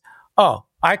is, oh,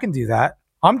 I can do that.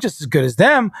 I'm just as good as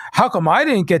them. How come I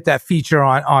didn't get that feature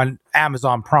on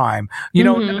Amazon Prime? You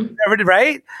know,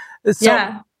 right?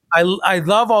 So I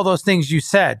love all those things you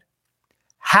said.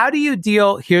 How do you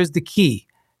deal? Here's the key.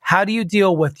 How do you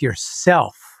deal with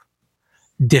yourself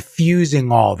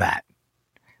diffusing all that?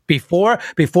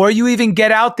 Before you even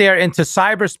get out there into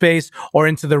cyberspace or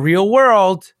into the real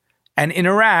world and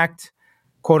interact,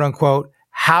 quote unquote,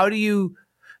 how do you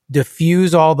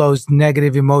diffuse all those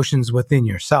negative emotions within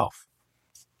yourself?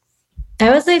 I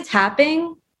would say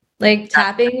tapping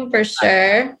for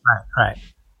sure. Right.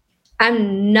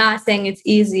 I'm not saying it's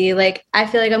easy. Like, I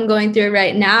feel like I'm going through it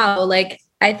right now. Like,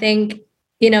 I think,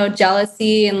 you know,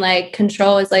 jealousy and like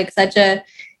control is like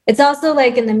it's also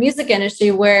like in the music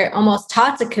industry, we're almost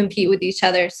taught to compete with each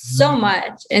other so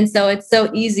much. And so it's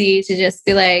so easy to just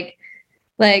be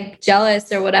like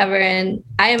jealous or whatever. And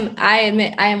I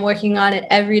admit I am working on it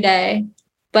every day.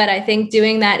 But I think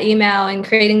doing that email and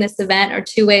creating this event are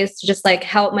two ways to just like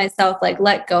help myself like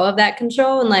let go of that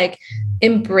control and like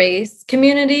embrace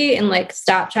community and like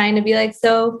stop trying to be like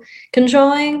so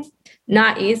controlling.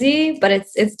 Not easy, but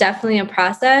it's definitely a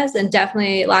process, and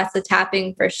definitely lots of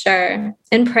tapping for sure,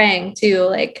 and praying too.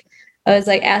 Like I was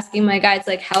like asking my guides,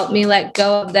 like, help me let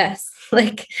go of this.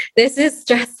 like this is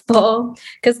stressful,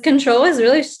 because control is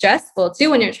really stressful too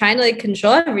when you're trying to like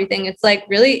control everything. It's like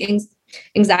really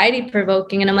anxiety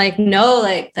provoking. And I'm like, no,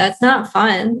 like that's not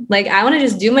fun. Like I want to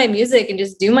just do my music and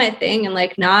just do my thing and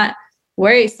like not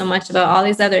worry so much about all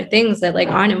these other things that like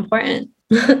aren't important.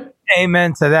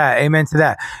 Amen to that. Amen to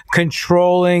that.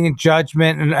 Controlling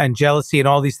judgment and jealousy and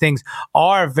all these things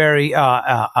are very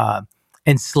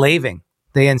enslaving.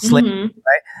 They enslave,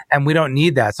 right? And we don't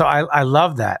need that. So I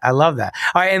love that. I love that.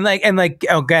 All right, and like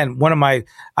again,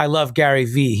 I love Gary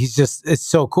V. He's just, it's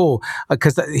so cool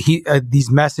because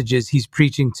these messages he's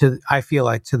preaching to, I feel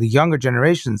like, to the younger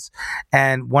generations.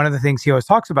 And one of the things he always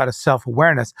talks about is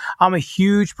self-awareness. I'm a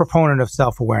huge proponent of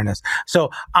self-awareness.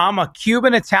 So I'm a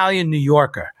Cuban Italian New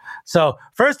Yorker. So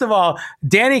first of all,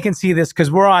 Dani can see this because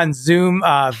we're on Zoom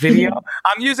video.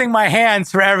 I'm using my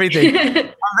hands for everything.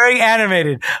 I'm very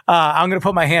animated. I'm going to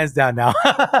put my hands down now.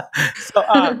 So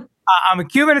I'm a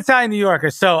Cuban Italian New Yorker.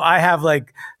 So I have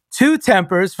like two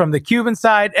tempers from the Cuban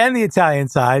side and the Italian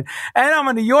side. And I'm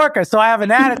a New Yorker, so I have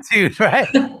an attitude, right?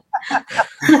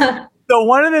 So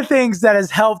one of the things that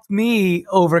has helped me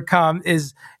overcome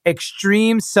is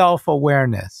extreme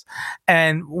self-awareness.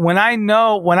 And when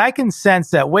I can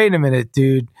sense that, wait a minute,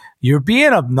 dude, you're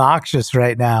being obnoxious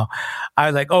right now.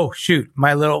 I like, oh, shoot,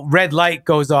 my little red light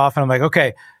goes off and I'm like,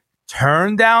 okay,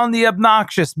 turn down the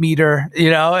obnoxious meter.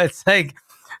 It's like,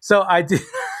 so I do,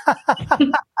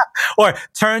 or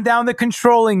turn down the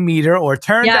controlling meter or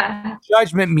turn down the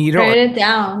judgment meter. Turn it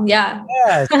down. Yeah.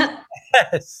 Yes.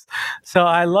 Yes. So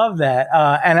I love that.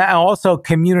 And also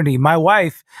community. My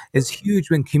wife is huge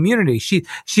in community.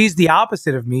 She's the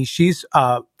opposite of me. She's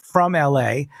from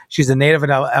LA. She's a native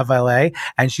of LA,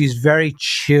 and she's very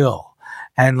chill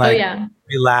and like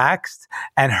relaxed.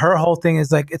 And her whole thing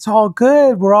is like, it's all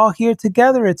good. We're all here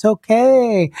together. It's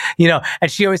okay. And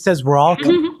she always says, we're all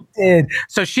connected.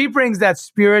 So she brings that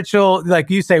spiritual, like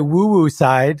you say, woo-woo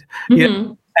side,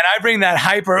 and I bring that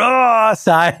hyper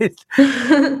side.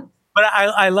 But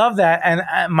I love that.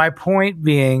 And my point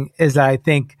being is that I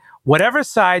think whatever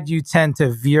side you tend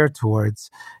to veer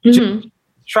towards, just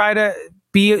try to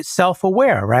be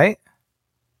self-aware, right?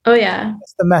 Oh, yeah.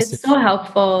 That's the message. It's so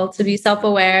helpful to be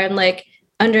self-aware and like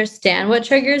understand what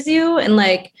triggers you. And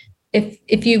like,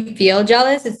 if you feel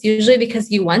jealous, it's usually because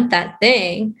you want that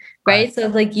thing, right? So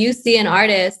if like you see an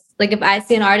artist, like if I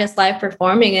see an artist live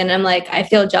performing and I'm like, I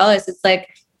feel jealous, it's like,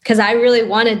 because I really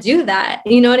want to do that.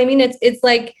 You know what I mean? It's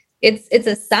like, it's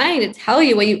a sign to tell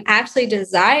you what you actually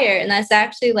desire. And that's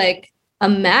actually like a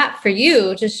map for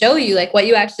you to show you like what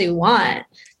you actually want.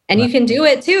 And you can do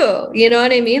it too. You know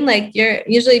what I mean? Like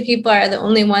usually people are the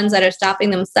only ones that are stopping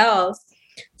themselves.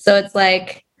 So it's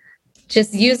like,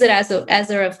 just use it as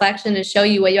a reflection to show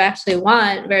you what you actually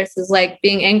want versus like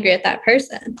being angry at that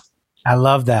person. I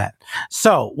love that.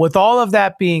 So with all of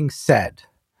that being said,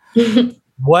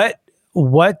 what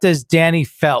does Dani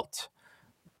Felt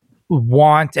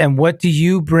want, and what do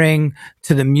you bring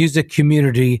to the music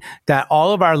community that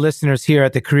all of our listeners here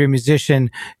at the Career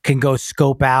Musician can go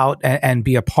scope out and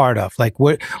be a part of? Like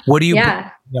what do you,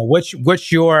 what's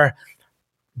your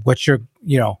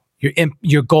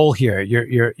your goal here,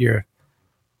 your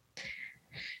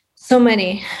so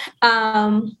many.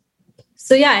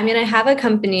 So yeah, I mean, I have a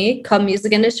company called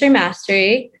Music Industry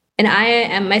Mastery, and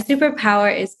my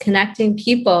superpower is connecting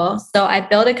people. So I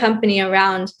built a company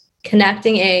around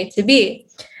connecting A to B.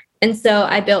 And so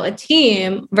I built a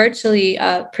team virtually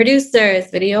of producers,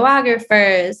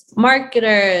 videographers,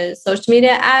 marketers, social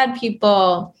media ad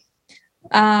people,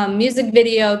 music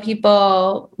video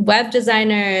people, web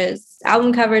designers,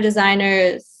 album cover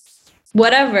designers,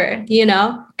 whatever,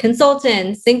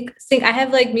 consultants, sync. I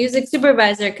have like music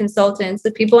supervisor consultants.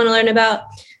 If people want to learn about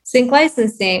sync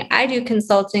licensing, I do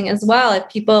consulting as well. If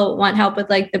people want help with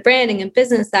like the branding and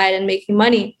business side and making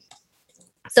money.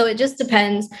 So it just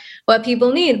depends what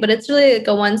people need, but it's really like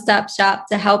a one-stop shop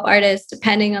to help artists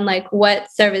depending on like what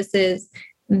services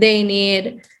they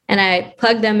need. And I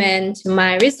plug them into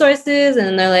my resources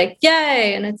and they're like,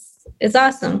 yay. And it's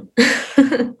awesome.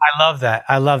 I love that.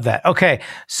 I love that. Okay.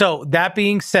 So that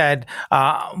being said,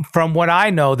 from what I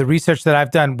know, the research that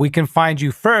I've done, we can find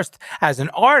you first as an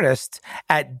artist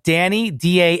at Dani,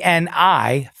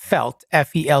 Dani, Felt,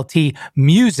 Felt,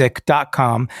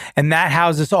 music.com. And that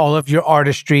houses all of your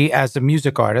artistry as a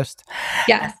music artist.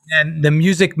 Yes. And the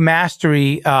music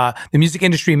mastery, the music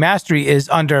industry mastery is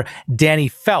under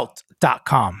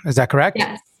DaniFelt.com. Is that correct?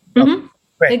 Yes. Okay,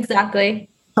 great. Exactly.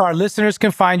 So our listeners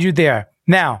can find you there.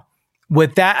 Now,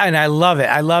 with that, and I love it.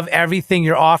 I love everything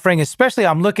you're offering, especially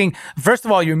I'm looking, first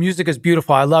of all, your music is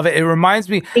beautiful. I love it. It reminds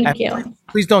me, Thank you.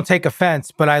 Please don't take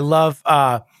offense, but I love,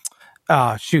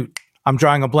 I'm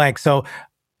drawing a blank. So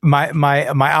my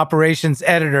operations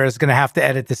editor is going to have to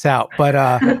edit this out. But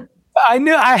I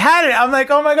knew I had it. I'm like,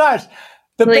 oh my gosh.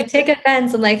 Like, take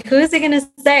offense. I'm like, who is it going to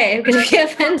say? I'm going to be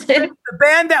offended. The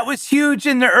band that was huge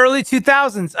in the early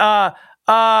 2000s.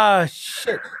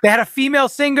 Shit. They had a female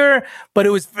singer, but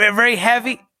it was very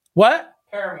heavy. What?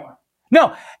 Paramore.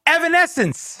 No,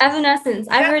 Evanescence. Evanescence.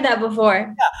 I've heard that before.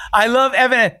 Yeah, I love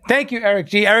Evan. Thank you, Eric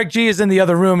G. Eric G is in the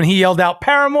other room and he yelled out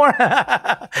Paramore.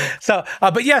 So,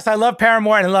 but yes, I love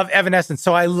Paramore and I love Evanescence.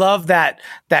 So I love that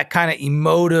kind of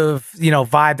emotive,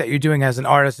 vibe that you're doing as an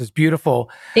artist is beautiful.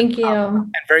 Thank you.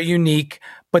 And very unique.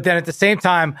 But then at the same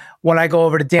time, when I go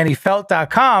over to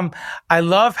DaniFelt.com, I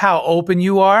love how open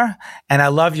you are. And I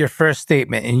love your first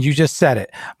statement. And you just said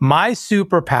it. My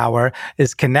superpower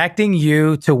is connecting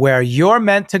you to where you're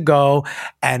meant to go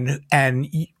and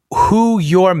who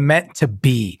you're meant to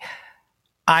be.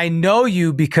 I know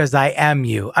you because I am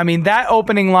you. I mean, that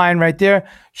opening line right there,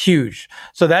 huge.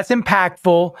 So that's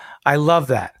impactful. I love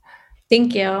that.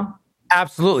 Thank you.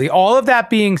 Absolutely. All of that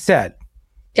being said.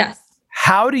 Yes.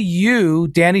 How do you,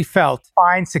 Dani Felt,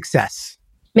 find success?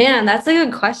 Man, that's a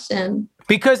good question.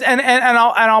 Because and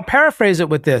I'll paraphrase it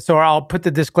with this, or I'll put the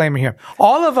disclaimer here.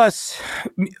 All of us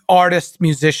artists,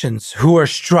 musicians who are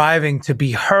striving to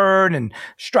be heard and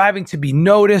striving to be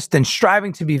noticed and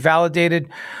striving to be validated,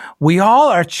 we all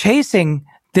are chasing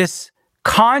this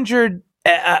conjured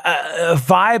a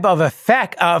vibe of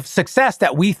effect of success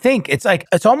that we think it's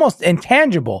almost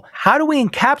intangible. How do we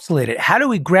encapsulate it? How do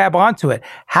we grab onto it?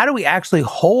 How do we actually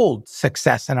hold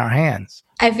success in our hands?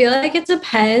 I feel like it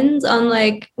depends on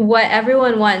what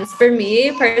everyone wants. For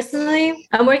me personally,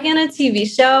 I'm working on a TV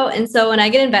show. And so when I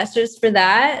get investors for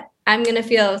that, I'm going to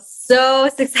feel so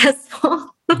successful.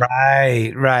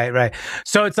 Right.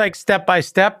 So it's like step by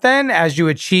step then as you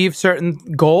achieve certain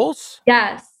goals?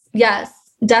 Yes.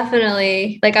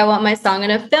 Definitely. I want my song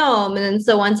in a film. And then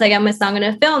so once I get my song in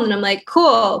a film, then I'm like,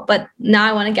 cool, but now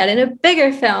I want to get in a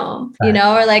bigger film, or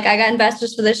I got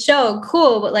investors for the show.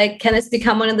 Cool. But can this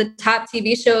become one of the top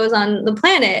TV shows on the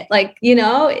planet?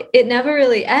 It never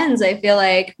really ends, I feel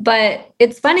like. But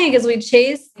it's funny because we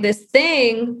chase this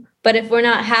thing, but if we're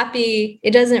not happy,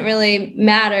 it doesn't really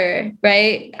matter,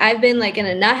 right? I've been in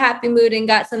a not happy mood and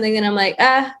got something and I'm like,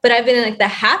 but I've been in the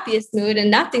happiest mood and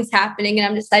nothing's happening.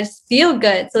 And I just feel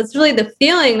good. So it's really the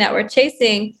feeling that we're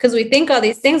chasing because we think all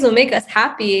these things will make us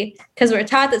happy because we're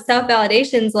taught that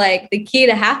self-validation is the key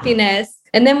to happiness.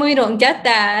 And then when we don't get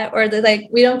that, or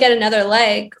we don't get another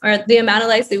like, or the amount of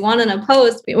likes we want on a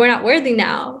post, we're not worthy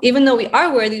now, even though we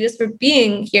are worthy just for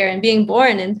being here and being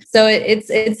born. And so it's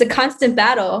a constant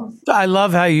battle. I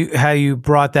love how you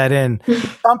brought that in.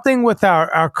 Something with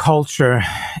our culture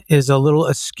is a little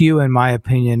askew, in my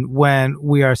opinion, when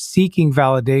we are seeking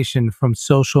validation from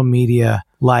social media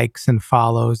likes and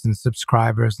follows and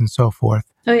subscribers and so forth.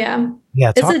 Oh yeah.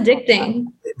 Yeah. It's addicting.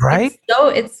 Right?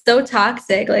 It's so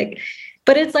toxic.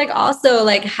 But it's also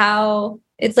how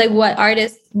it's what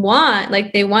artists want.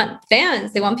 They want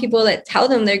fans. They want people that tell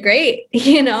them they're great,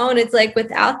 and it's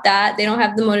without that, they don't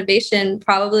have the motivation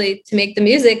probably to make the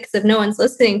music because if no one's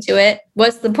listening to it,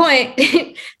 what's the point?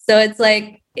 So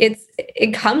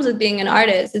it comes with being an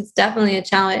artist. It's definitely a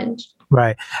challenge.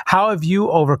 Right. How have you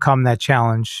overcome that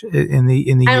challenge in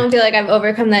the I don't feel like I've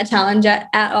overcome that challenge at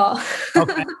all.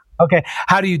 Okay.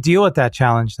 How do you deal with that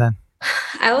challenge then?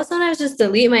 I will sometimes just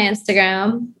delete my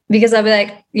Instagram because I'll be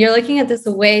like, you're looking at this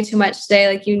way too much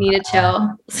today. You need to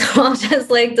chill. So I'll just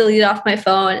delete it off my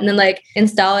phone and then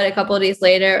install it a couple of days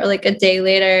later or a day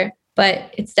later.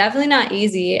 But it's definitely not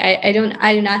easy. I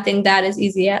do not think that is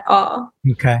easy at all.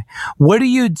 Okay. What do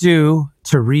you do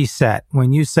to reset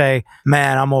when you say,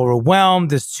 man, I'm overwhelmed.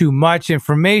 There's too much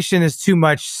information. There's too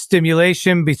much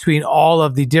stimulation between all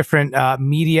of the different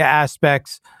media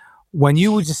aspects. When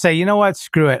you would just say, you know what,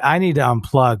 screw it, I need to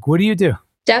unplug. What do you do?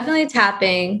 Definitely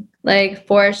tapping,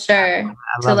 for sure,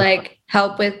 to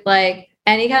help with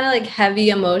any kind of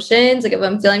heavy emotions. If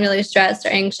I'm feeling really stressed or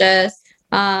anxious,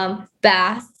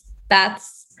 baths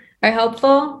are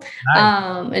helpful.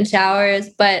 Nice. And showers.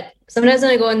 But sometimes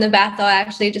when I go in the bath, I'll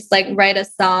actually just write a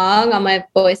song on my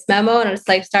voice memo and I'll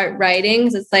just start writing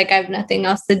because it's I have nothing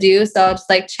else to do. So I'll just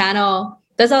channel.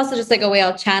 That's also just a way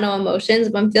I'll channel emotions.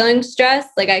 If I'm feeling stressed,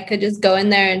 I could just go in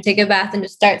there and take a bath and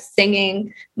just start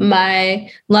singing my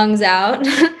lungs out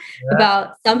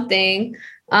about something.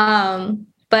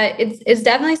 But it's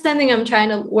definitely something I'm trying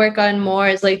to work on more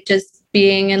is just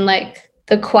being in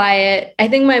the quiet. I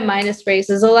think my mind just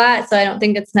races a lot. So I don't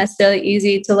think it's necessarily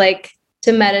easy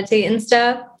to meditate and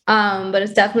stuff. But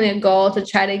it's definitely a goal to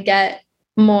try to get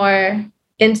more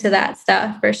into that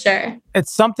stuff for sure.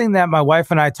 It's something that my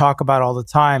wife and I talk about all the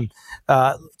time.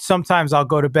 Sometimes I'll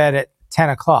go to bed at 10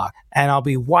 o'clock and I'll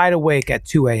be wide awake at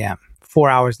 2 a.m., 4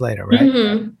 hours later, right?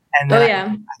 Mm-hmm. And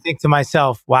then I think to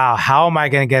myself, wow, how am I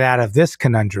going to get out of this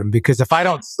conundrum? Because if I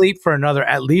don't sleep for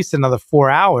at least another 4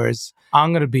 hours,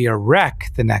 I'm going to be a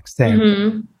wreck the next day.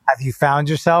 Mm-hmm. Have you found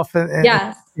yourself?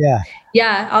 Yes. Yeah.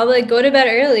 Yeah. I'll like go to bed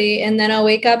early and then I'll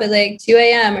wake up at like 2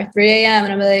 a.m. or 3 a.m.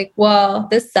 and I'll be like, well,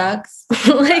 this sucks.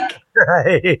 Like,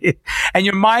 right. And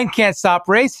your mind can't stop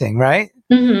racing, right?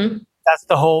 Mm-hmm. That's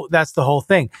the whole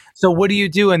thing. So what do you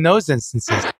do in those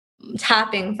instances?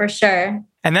 Tapping for sure.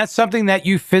 And that's something that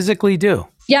you physically do.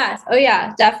 Yes. Oh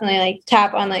yeah, definitely. Like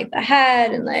tap on like the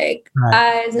head and like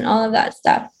eyes and all of that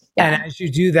stuff. Yeah. And as you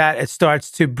do that, it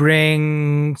starts to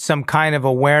bring some kind of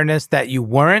awareness that you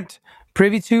weren't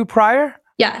privy to prior?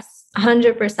 Yes,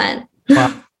 100%.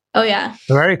 Wow. Oh yeah.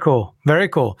 Very cool. Very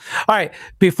cool. All right.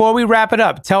 Before we wrap it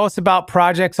up, tell us about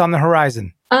projects on the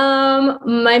horizon.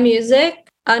 My music,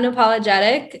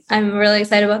 Unapologetic. I'm really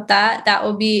excited about that. That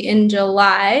will be in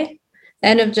July,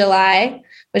 end of July,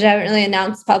 which I haven't really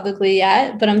announced publicly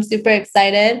yet, but I'm super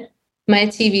excited. My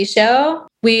TV show,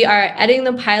 we are editing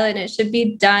the pilot and it should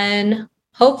be done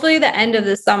hopefully the end of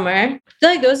the summer. I feel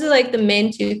like those are like the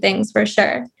main two things for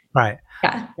sure. Right.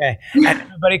 Yeah. Okay. And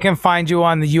everybody can find you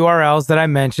on the URLs that I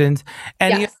mentioned.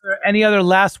 Any other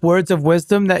last words of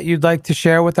wisdom that you'd like to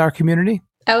share with our community?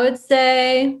 I would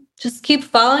say just keep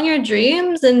following your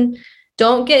dreams and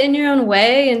don't get in your own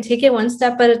way and take it one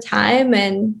step at a time.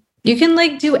 And you can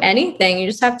like do anything. You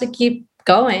just have to keep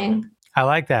going. I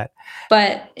like that.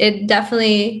 But it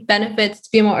definitely benefits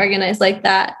to be more organized like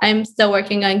that. I'm still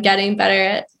working on getting better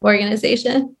at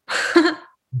organization.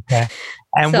 Okay.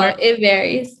 And so it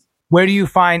varies. Where do you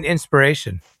find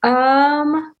inspiration?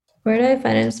 Where do I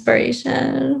find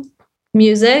inspiration?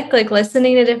 Music, like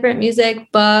listening to different music,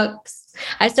 books.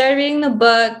 I started reading the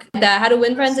book, How to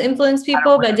Win Friends and Influence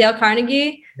People by Dale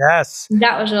Carnegie. Yes.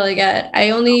 That was really good. I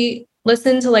only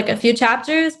listened to like a few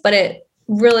chapters, but it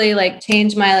really like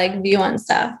changed my like view on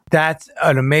stuff. That's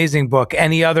an amazing book.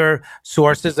 Any other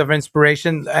sources of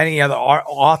inspiration? Any other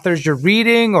authors you're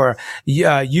reading or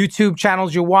YouTube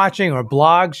channels you're watching or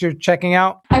blogs you're checking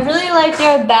out? I really liked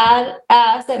You're a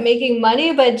Badass at Making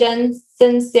Money by Jen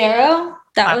Sincero.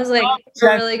 That was like a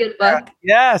really good book.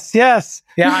 Yes. Yeah.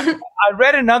 I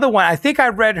read another one. I think I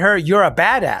read her You're a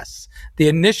Badass. The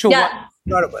initial one I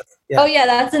started with. Yeah. Oh yeah,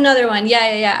 that's another one.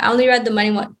 Yeah. I only read the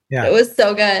money one. Yeah. It was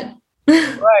so good.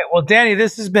 Right. Well, Dani,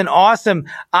 this has been awesome.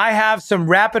 I have some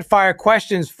rapid fire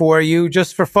questions for you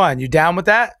just for fun. You down with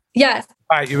that? Yes.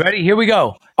 All right. You ready? Here we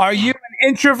go. Are you an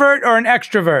introvert or an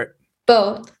extrovert?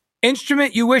 Both.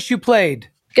 Instrument you wish you played?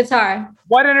 Guitar.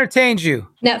 What entertains you?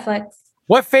 Netflix.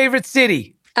 What favorite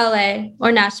city? LA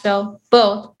or Nashville.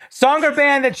 Both. Song or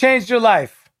band that changed your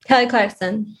life? Kelly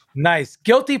Clarkson. Nice.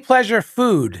 Guilty pleasure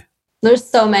food? There's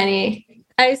so many.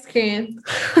 Ice cream.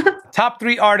 Top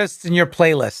 3 artists in your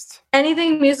playlist?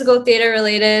 Anything musical theater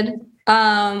related.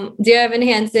 Dear Evan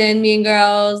Hansen, Mean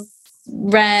Girls,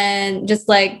 Rent, just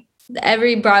like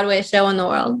every Broadway show in the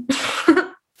world.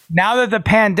 Now that the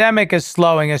pandemic is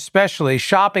slowing, especially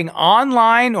shopping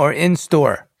online or in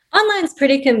store? Online's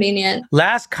pretty convenient.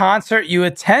 Last concert you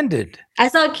attended? I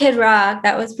saw Kid Rock.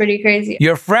 That was pretty crazy.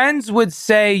 Your friends would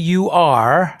say you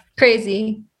are?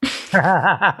 Crazy.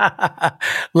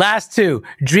 Last 2,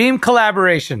 dream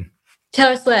collaboration?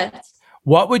 Taylor Swift.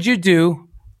 What would you do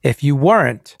if you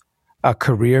weren't a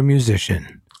career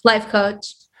musician? Life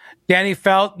coach. Dani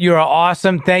Felt, you're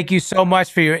awesome. Thank you so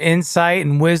much for your insight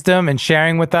and wisdom and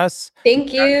sharing with us.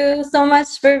 Thank you so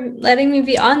much for letting me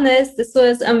be on this. This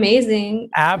was amazing.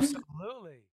 Absolutely.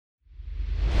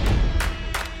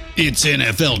 It's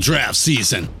NFL draft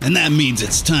season, and that means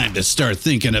it's time to start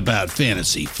thinking about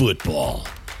fantasy football.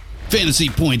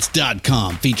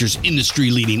 FantasyPoints.com features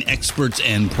industry-leading experts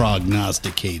and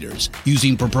prognosticators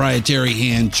using proprietary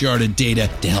hand-charted data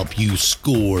to help you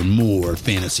score more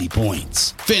fantasy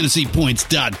points.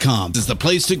 FantasyPoints.com is the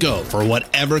place to go for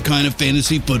whatever kind of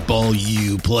fantasy football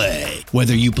you play.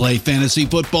 Whether you play fantasy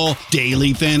football,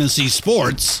 daily fantasy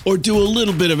sports, or do a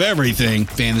little bit of everything,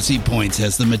 Fantasy Points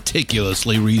has the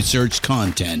meticulously researched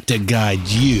content to guide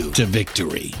you to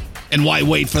victory. And why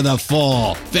wait for the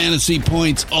fall? Fantasy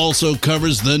Points also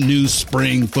covers the new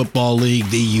spring football league,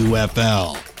 the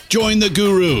UFL. Join the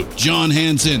guru, John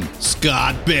Hansen,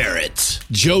 Scott Barrett,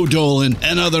 Joe Dolan,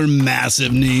 and other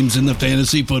massive names in the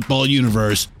fantasy football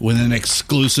universe with an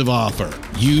exclusive offer.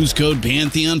 Use code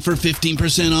Pantheon for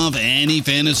 15% off any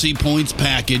Fantasy Points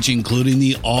package, including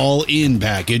the all-in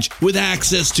package with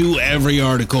access to every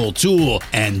article, tool,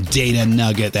 and data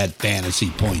nugget that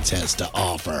Fantasy Points has to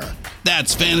offer.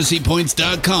 That's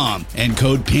fantasypoints.com and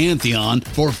code Pantheon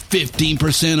for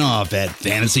 15% off at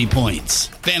Fantasy Points.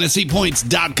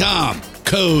 Fantasypoints.com,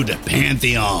 code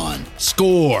Pantheon.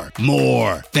 Score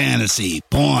more fantasy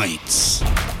points.